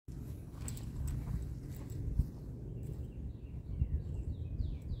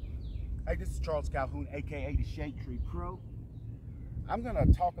Hey, this is Charles Calhoun, aka the SHADETREE Pro. I'm going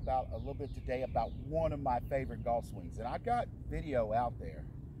to talk about a little bit today about one of my favorite golf swings, and I got video out there,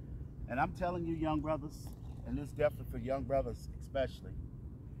 and I'm telling you, young brothers, and this is definitely for young brothers especially,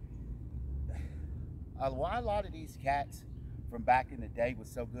 why a lot of these cats from back in the day was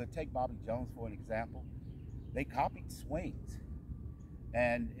so good. Take Bobby Jones for an example. They copied swings,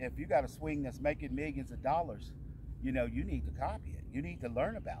 and if you got a swing that's making millions of dollars, you know, you need to copy it. You need to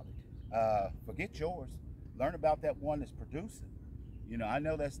learn about it. Forget yours. Learn about that one that's producing. You know, I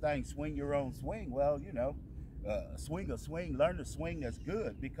know that thing, swing your own swing. Well, you know, swing a swing, learn a swing that's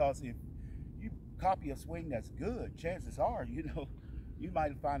good, because if you copy a swing that's good, chances are, you know, you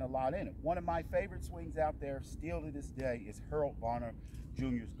might find a lot in it. One of my favorite swings out there still to this day is Harold Varner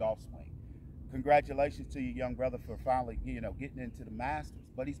Jr.'s golf swing. Congratulations to you, young brother, for finally, you know, getting into the Masters.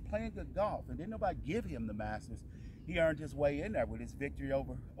 But he's playing good golf, and didn't nobody give him the Masters. He earned his way in there with his victory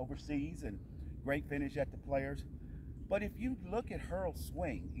overseas and great finish at the Players. But if you look at Harold's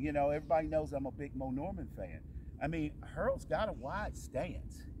swing, you know, everybody knows I'm a big Mo Norman fan. I mean, Harold's got a wide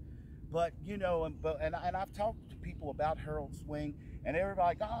stance. But, you know, and I've talked to people about Harold's swing, and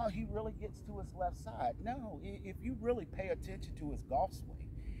everybody like, oh, he really gets to his left side. No, if you really pay attention to his golf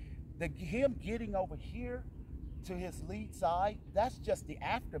swing, him getting over here to his lead side, that's just the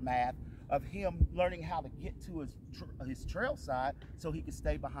aftermath of him learning how to get to his trail side so he can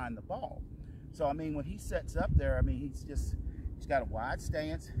stay behind the ball. So, I mean, when he sets up there, I mean, he's got a wide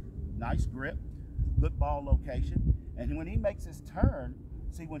stance, nice grip, good ball location. And when he makes his turn,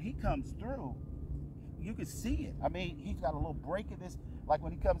 see, when he comes through, you can see it. I mean, he's got a little break in this, like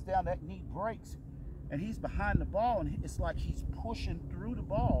when he comes down, that knee breaks, and he's behind the ball, and it's like he's pushing through the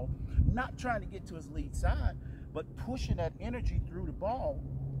ball, not trying to get to his lead side, but pushing that energy through the ball.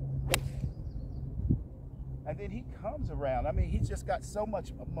 And then he comes around. I mean, he's just got so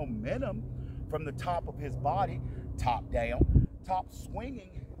much momentum from the top of his body, top down, top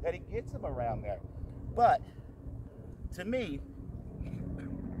swinging, that he gets him around there. But to me,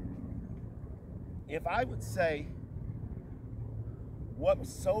 if I would say what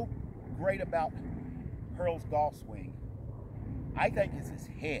was so great about Harold's golf swing, I think is his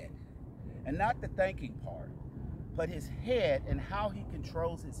head. And not the thinking part, but his head and how he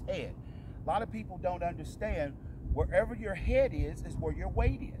controls his head. A lot of people don't understand, wherever your head is where your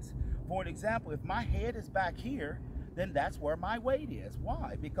weight is. For an example, if my head is back here, then that's where my weight is.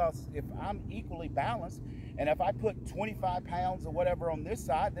 Why? Because if I'm equally balanced, and if I put 25 pounds or whatever on this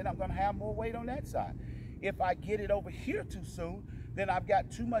side, then I'm going to have more weight on that side. If I get it over here too soon, then I've got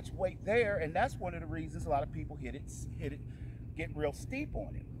too much weight there, and that's one of the reasons a lot of people hit it, get real steep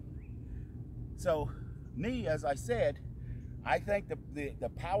on it. So, me, as I said, I think the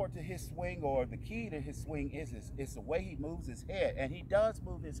power to his swing, or the key to his swing, is the way he moves his head. And he does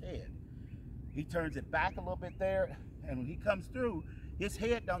move his head. He turns it back a little bit there, and when he comes through, his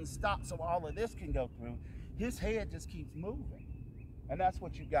head doesn't stop so all of this can go through. His head just keeps moving. And that's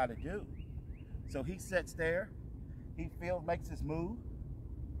what you got to do. So he sits there, he makes his move,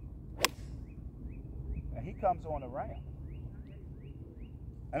 and he comes on around.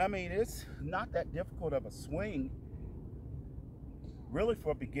 And I mean, it's not that difficult of a swing, really,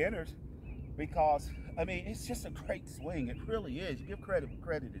 for beginners, because, I mean, it's just a great swing. It really is. You give credit where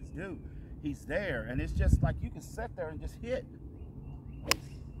credit is due. He's there, and it's just like you can sit there and just hit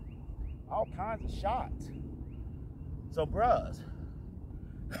all kinds of shots. So, bruhs,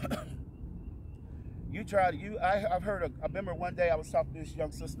 you try to, I remember one day I was talking to this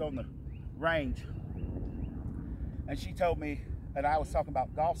young sister on the range, and she told me, and I was talking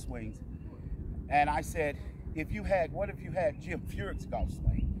about golf swings, and I said, what if you had Jim Furyk's golf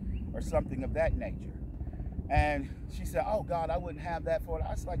swing or something of that nature? And she said, oh God, I wouldn't have that for it.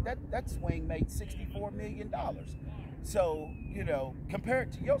 I was like, that swing made $64 million. So, you know, compare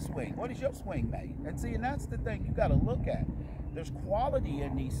it to your swing. What is your swing made? And see, and that's the thing you got to look at. There's quality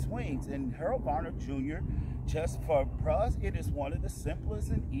in these swings, and Harold Varner Jr., just for us, it is one of the simplest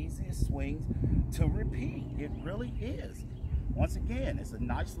and easiest swings to repeat. It really is. Once again, it's a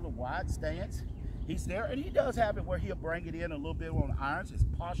nice little wide stance. He's there, and he does have it where he'll bring it in a little bit on irons. His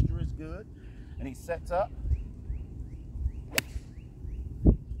posture is good, and he sets up,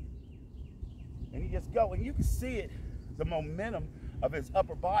 and he just go, and you can see it, the momentum of his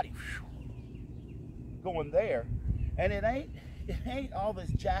upper body going there. And it ain't all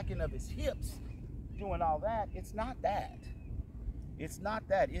this jacking of his hips doing all that. It's not that. It's not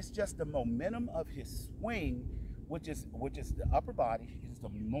that. It's just the momentum of his swing, which is the upper body. It's the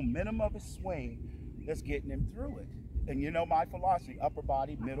momentum of his swing that's getting him through it. And you know my philosophy: upper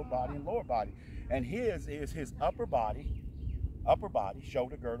body, middle body, and lower body. And his is his upper body,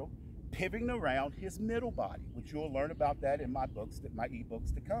 shoulder girdle, pivoting around his middle body, which you'll learn about that in my books, my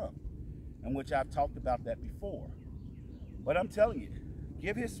ebooks to come, in which I've talked about that before. But I'm telling you,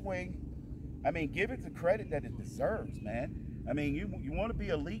 give his swing, I mean, give it the credit that it deserves, man. I mean, you want to be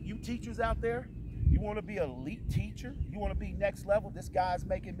elite, you teachers out there, you want to be an elite teacher, you want to be next level. This guy's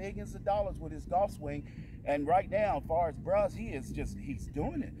making millions of dollars with his golf swing, and right now, as far as bros, he's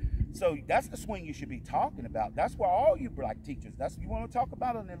doing it. So that's the swing you should be talking about. That's why all you black teachers, that's what you want to talk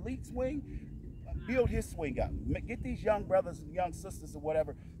about, an elite swing. Build his swing up. Get these young brothers and young sisters or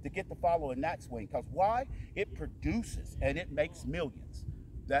whatever to get to follow in that swing. Because why? It produces and it makes millions.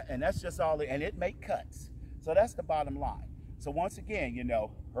 And that's just all. And it make cuts. So that's the bottom line. So once again, you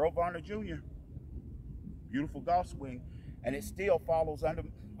know, Harold Varner Jr., beautiful golf swing, and it still follows under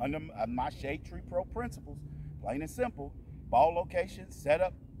my SHADETREE Pro principles. Plain and simple. Ball location,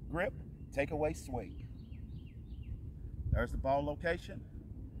 setup, grip, takeaway, swing. There's the ball location.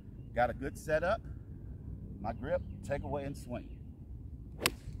 Got a good setup, my grip, takeaway, and swing.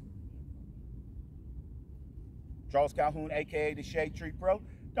 Charles Calhoun, aka the SHADETREE Pro.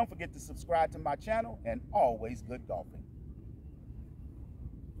 Don't forget to subscribe to my channel, and always good golfing.